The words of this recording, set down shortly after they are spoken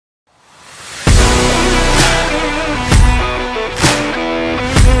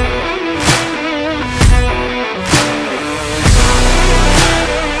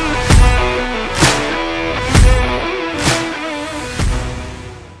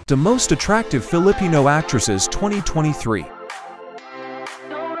The most attractive Filipino actresses 2023.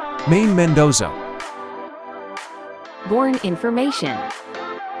 Maine Mendoza. Born information.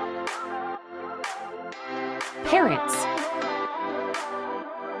 Parents.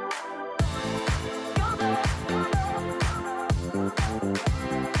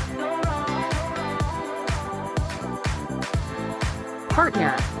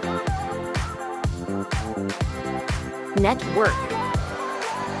 Partner. Network.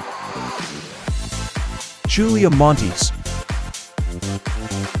 Julia Montes.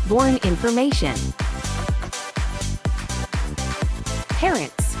 Born information.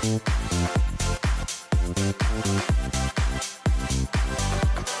 Parents.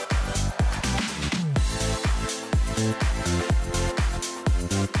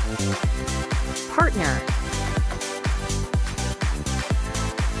 Partner.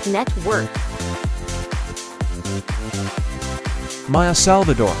 Network. Maja,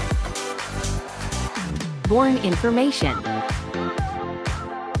 Salvador. Born information.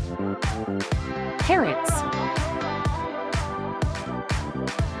 Parents.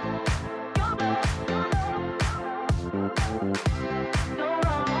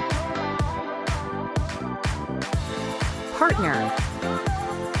 Partner.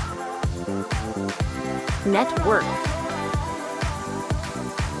 Network.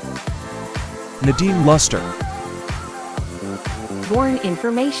 Nadine, Lustre. Born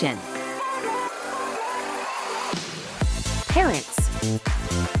information. Parents.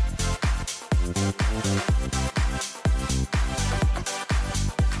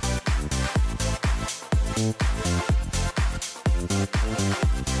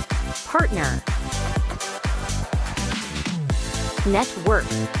 Partner. Network.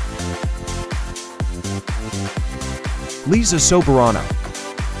 Liza, Soberano.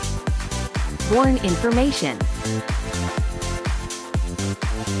 Born information.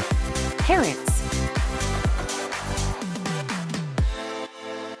 Parents.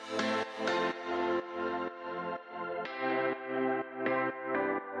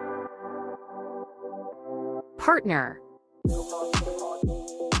 Partner.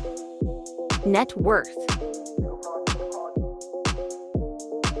 Net worth.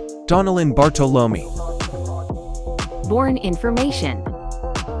 Donnalyn, Bartolome. Born information.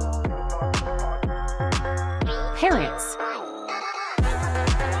 Parents.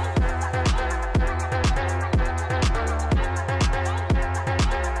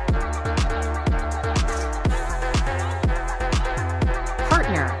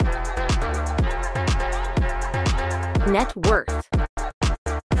 Partner. Net worth.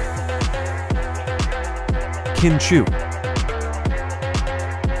 Chiu.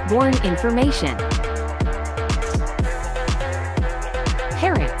 Born information.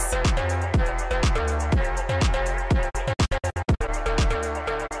 Parents.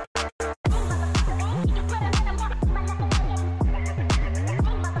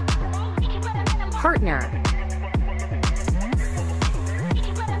 Partner.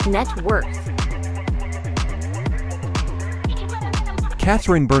 Net worth.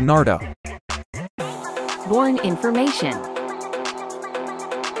 Catherine Bernardo. Born information.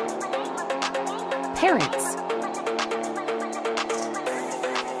 Parents.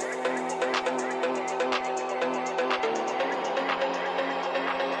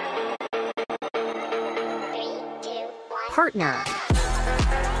 Partner.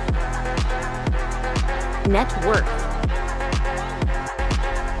 Net worth.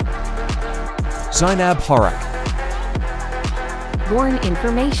 Zeinab Harake. Born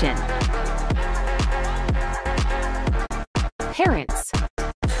information. Parents.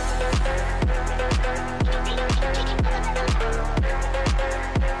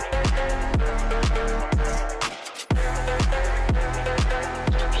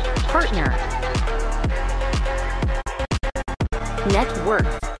 Partner. Net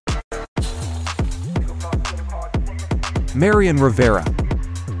worth. Marian Rivera.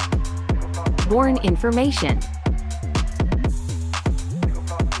 Born information.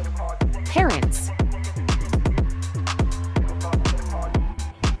 Parents.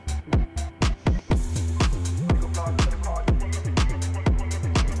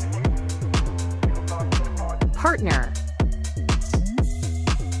 Partner.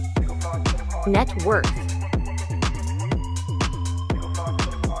 Net worth.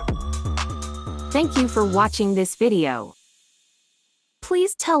 Thank you for watching this video.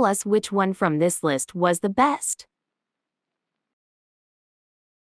 Please tell us which one from this list was the best.